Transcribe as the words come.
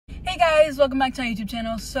Hey guys, welcome back to my YouTube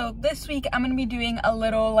channel. So this week I'm gonna be doing a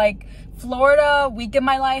little like Florida week in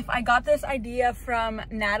my life. I got this idea from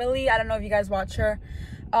Natalie. I don't know if you guys watch her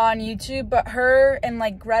on YouTube, but her and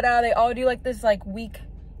like Greta, they all do like this like week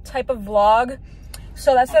type of vlog.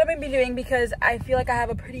 So that's what I'm gonna be doing because I feel like I have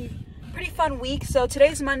a pretty fun week. So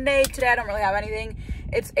today's Monday. Today I don't really have anything.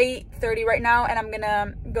 It's 8:30 right now and I'm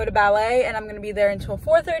gonna go to ballet and I'm gonna be there until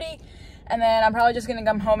 4:30. And then I'm probably just gonna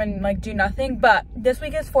come home and like do nothing. But this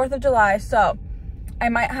week is 4th of July, so I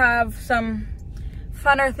might have some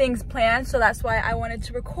funner things planned. So that's why I wanted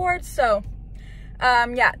to record. So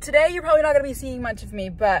yeah, today you're probably not gonna be seeing much of me,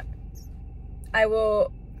 but I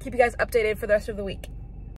will keep you guys updated for the rest of the week.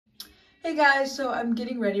 Hey guys, so I'm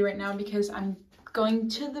getting ready right now because I'm going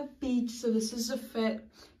to the beach. So this is a fit.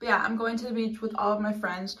 But yeah, I'm going to the beach with all of my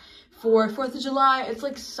friends for 4th of July. It's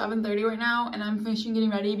like 7:30 right now and I'm finishing getting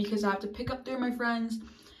ready because I have to pick up 3 of my friends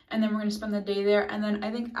and then we're gonna spend the day there. And then I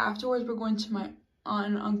think afterwards we're going to my aunt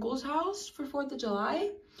and uncle's house for 4th of July.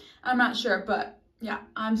 I'm not sure, but yeah,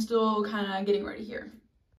 I'm still kind of getting ready here.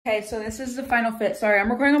 Okay, so this is the final fit. Sorry, I'm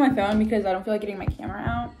recording on my phone because I don't feel like getting my camera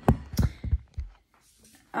out.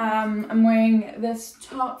 I'm wearing this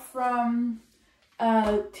top from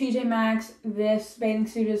TJ Maxx. This bathing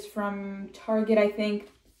suit is from Target, I think.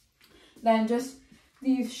 Then just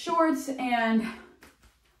these shorts and,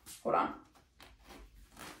 hold on,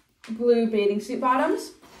 blue bathing suit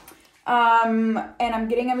bottoms. And I'm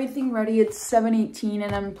getting everything ready. It's 7:18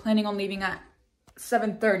 and I'm planning on leaving at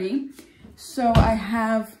 7:30. So I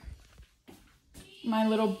have my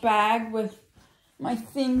little bag with my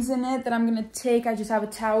things in it that I'm gonna take. I just have a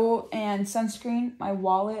towel and sunscreen. My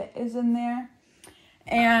wallet is in there.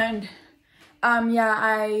 And yeah,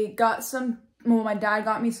 I got some, well, my dad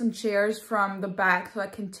got me some chairs from the back so I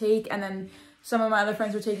can take, and then some of my other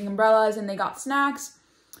friends were taking umbrellas and they got snacks.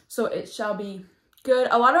 So it shall be good.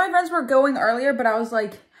 A lot of my friends were going earlier, but I was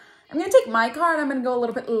like, I'm gonna take my car and I'm gonna go a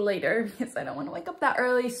little bit later because I don't wanna wake up that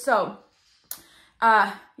early. So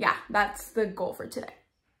yeah, that's the goal for today.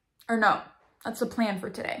 Or no, that's the plan for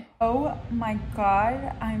today. Oh my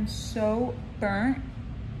God, I'm so burnt.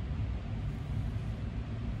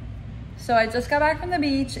 So I just got back from the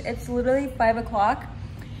beach. It's literally 5 o'clock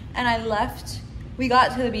and I left. We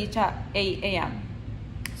got to the beach at 8 a.m.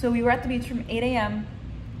 So we were at the beach from 8 a.m.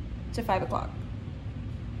 to 5 o'clock.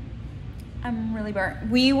 I'm really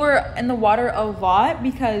burnt. We were in the water a lot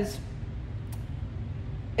because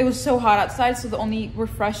it was so hot outside. So the only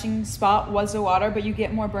refreshing spot was the water, but you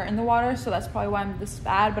get more burnt in the water. So that's probably why I'm this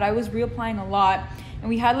bad. But I was reapplying a lot and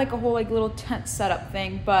we had like a whole like little tent setup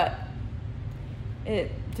thing, but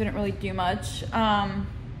it didn't really do much.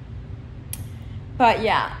 But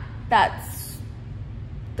yeah, that's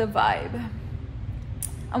the vibe.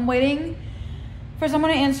 I'm waiting for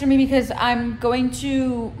someone to answer me because I'm going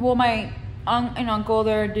to, well, my aunt and uncle,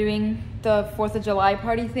 they're doing the 4th of July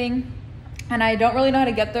party thing. And I don't really know how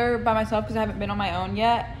to get there by myself because I haven't been on my own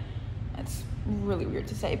yet. It's really weird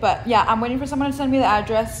to say, but yeah, I'm waiting for someone to send me the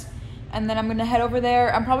address and then I'm gonna head over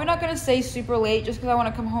there. I'm probably not gonna stay super late just because I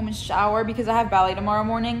wanna come home and shower because I have ballet tomorrow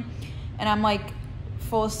morning and I'm like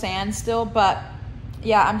full of sand still. But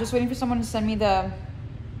yeah, I'm just waiting for someone to send me the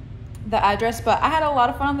address. But I had a lot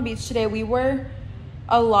of fun on the beach today. We were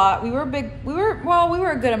a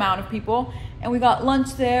good amount of people and we got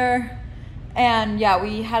lunch there and yeah,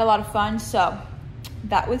 we had a lot of fun. So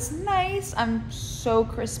that was nice. I'm so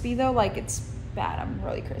crispy though, like it's bad. I'm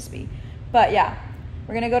really crispy. But yeah,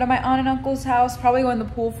 we're gonna go to my aunt and uncle's house, probably go in the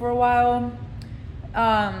pool for a while,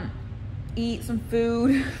 eat some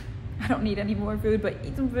food. I don't need any more food, but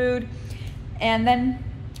eat some food, and then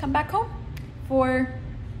come back home for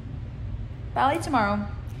ballet tomorrow.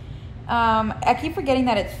 I keep forgetting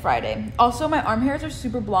that it's Friday. Also, my arm hairs are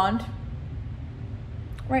super blonde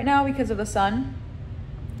right now because of the sun.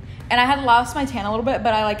 And I had lost my tan a little bit,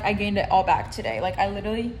 but I gained it all back today. Like I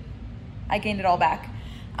gained it all back.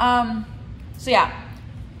 So yeah.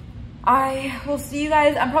 I will see you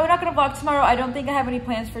guys. I'm probably not gonna vlog tomorrow. I don't think I have any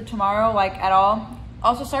plans for tomorrow, like at all.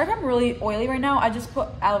 Also, sorry if I'm really oily right now. I just put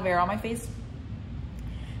aloe vera on my face.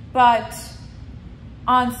 But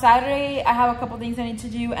on Saturday, I have a couple things I need to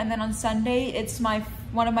do. And then on Sunday, it's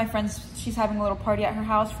one of my friends, she's having a little party at her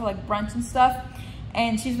house for like brunch and stuff.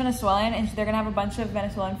 And she's Venezuelan and they're gonna have a bunch of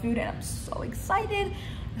Venezuelan food and I'm so excited.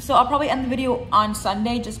 So I'll probably end the video on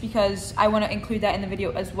Sunday just because I wanna include that in the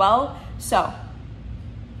video as well. So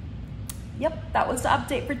yep, that was the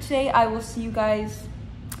update for today. I'll see you guys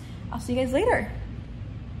later.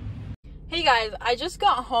 Hey guys, I just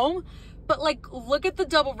got home, but like, look at the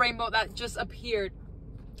double rainbow that just appeared.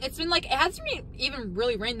 It's been like, it hasn't even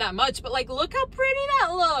really rained that much, but like, look how pretty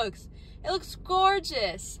that looks. It looks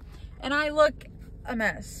gorgeous. and I look a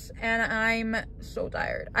mess and I'm so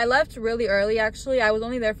tired. I left really early actually. I was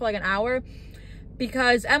only there for like an hour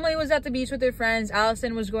because Emily was at the beach with her friends.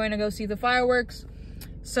 Allison was going to go see the fireworks.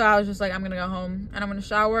 So I was just like, I'm gonna go home and I'm gonna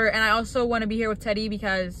shower. And I also want to be here with Teddy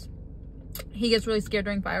because he gets really scared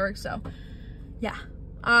during fireworks. So yeah,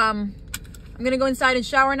 I'm gonna go inside and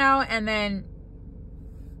shower now and then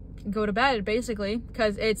go to bed basically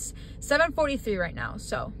because it's 7:43 right now.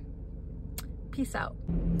 So peace out.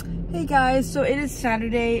 Hey guys, so it is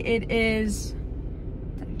Saturday. It is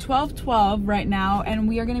 12:12 right now and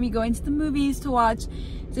we are gonna be going to the movies to watch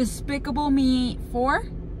Despicable Me 4.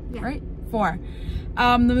 Yeah. Right? 4.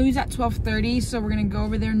 The movie's at 12:30, so we're gonna go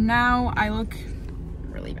over there now. I look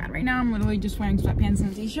really bad right now. I'm literally just wearing sweatpants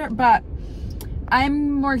and a t-shirt, but I'm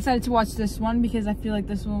more excited to watch this one because I feel like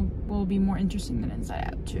this will be more interesting than Inside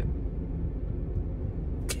Out 2.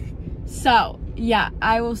 So yeah,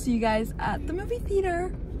 I will see you guys at the movie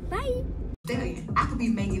theater. Bye. I could be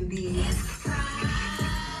making these.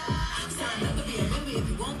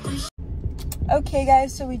 Okay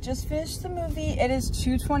guys, so we just finished the movie. It is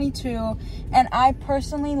 2:22 and I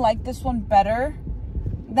personally like this one better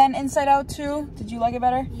than Inside Out 2. Did you like it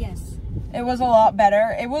better? Yes. It was a lot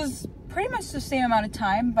better. It was pretty much the same amount of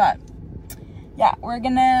time, but yeah, we're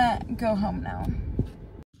gonna go home now.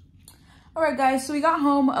 Alright guys, so we got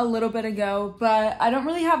home a little bit ago, but I don't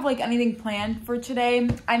really have like anything planned for today.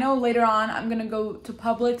 I know later on I'm gonna go to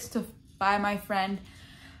Publix to buy my friend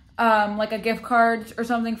like a gift card or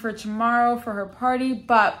something for tomorrow for her party,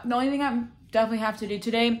 but the only thing I definitely have to do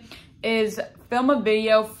today is film a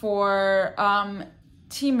video for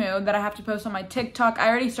Temu that I have to post on my TikTok. I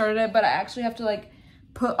already started it, but I actually have to like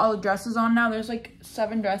put all the dresses on now. There's like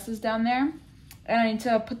 7 dresses down there and I need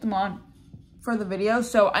to put them on for the video,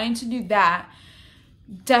 so I need to do that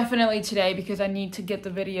definitely today because I need to get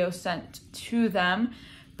the video sent to them.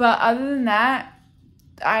 But other than that,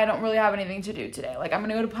 I don't really have anything to do today. Like, I'm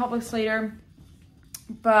gonna go to Publix later,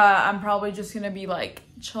 but I'm probably just gonna be like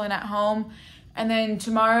chilling at home. And then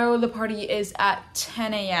tomorrow the party is at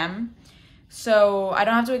 10 a.m. so I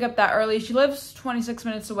don't have to wake up that early. She lives 26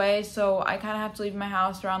 minutes away, so I kind of have to leave my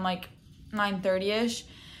house around like 9:30ish.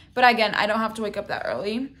 But again, I don't have to wake up that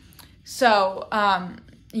early. So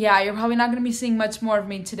yeah, you're probably not gonna be seeing much more of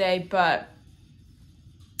me today, but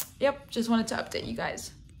yep, just wanted to update you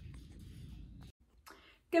guys.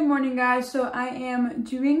 Good morning guys, so I am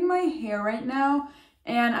doing my hair right now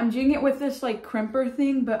and I'm doing it with this like crimper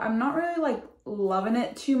thing, but I'm not really like loving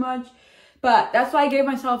it too much, but that's why I gave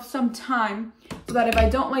myself some time so that if I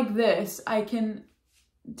don't like this, I can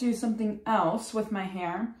do something else with my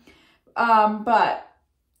hair. But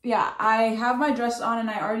yeah, I have my dress on and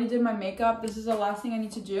I already did my makeup. This is the last thing I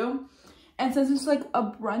need to do. And since it's like a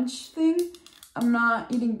brunch thing, I'm not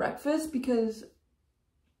eating breakfast because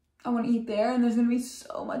I want to eat there and there's going to be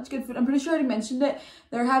so much good food. I'm pretty sure I already mentioned it.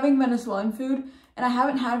 They're having Venezuelan food and I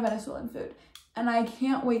haven't had Venezuelan food. And I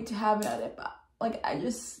can't wait to have it at it. Like,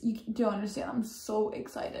 you don't understand. I'm so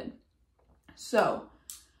excited. So,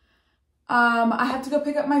 I have to go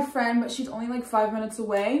pick up my friend, but she's only like 5 minutes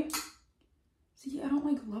away. See, I don't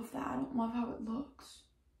like love that. I don't love how it looks.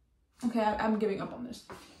 Okay, I'm giving up on this.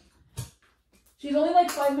 She's only like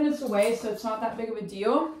 5 minutes away, so it's not that big of a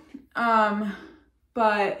deal.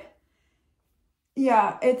 But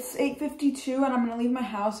yeah, it's 8:52 and I'm gonna leave my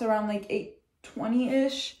house around like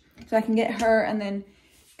 8:20ish so I can get her and then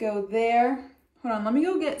go there. Hold on, let me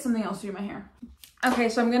go get something else to do my hair. Okay,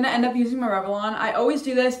 so I'm gonna end up using my Revlon. I always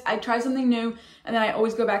do this. I try something new and then I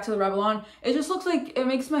always go back to the Revlon. It just looks like it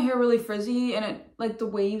makes my hair really frizzy and it like the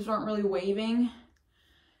waves aren't really waving.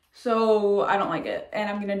 So I don't like it and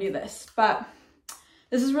I'm gonna do this. But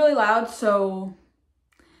this is really loud, so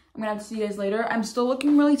I'm gonna have to see you guys later. I'm still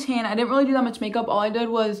looking really tan. I didn't really do that much makeup. All I did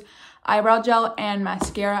was eyebrow gel and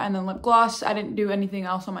mascara and then lip gloss. I didn't do anything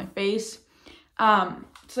else on my face.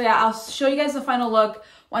 So yeah, I'll show you guys the final look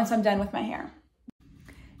once I'm done with my hair.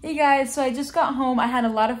 Hey guys, so I just got home. I had a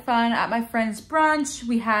lot of fun at my friend's brunch.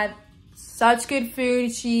 We had such good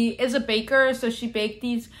food. She is a baker, so she baked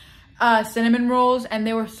these cinnamon rolls and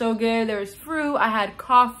they were so good. There was fruit, I had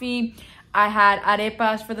coffee, I had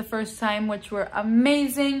arepas for the first time, which were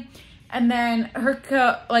amazing. And then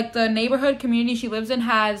her, like the neighborhood community she lives in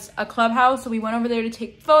has a clubhouse. So we went over there to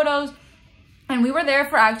take photos and we were there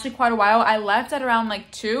for actually quite a while. I left at around like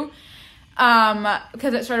 2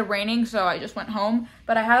 because it started raining. So I just went home,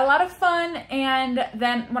 but I had a lot of fun. And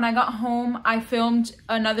then when I got home, I filmed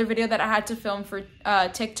another video that I had to film for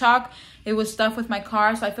TikTok. It was stuff with my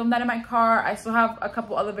car. So I filmed that in my car. I still have a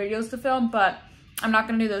couple other videos to film, but I'm not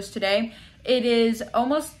gonna do those today. It is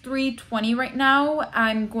almost 3:20 right now.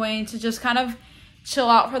 I'm going to just kind of chill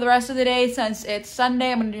out for the rest of the day since it's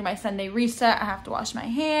Sunday. I'm gonna do my Sunday reset. I have to wash my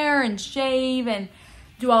hair and shave and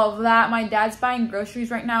do all of that. My dad's buying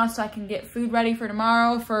groceries right now so I can get food ready for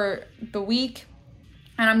tomorrow for the week.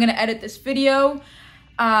 And I'm gonna edit this video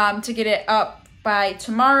to get it up by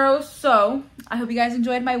tomorrow. So I hope you guys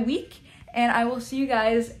enjoyed my week, and I will see you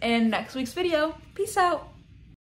guys in next week's video. Peace out.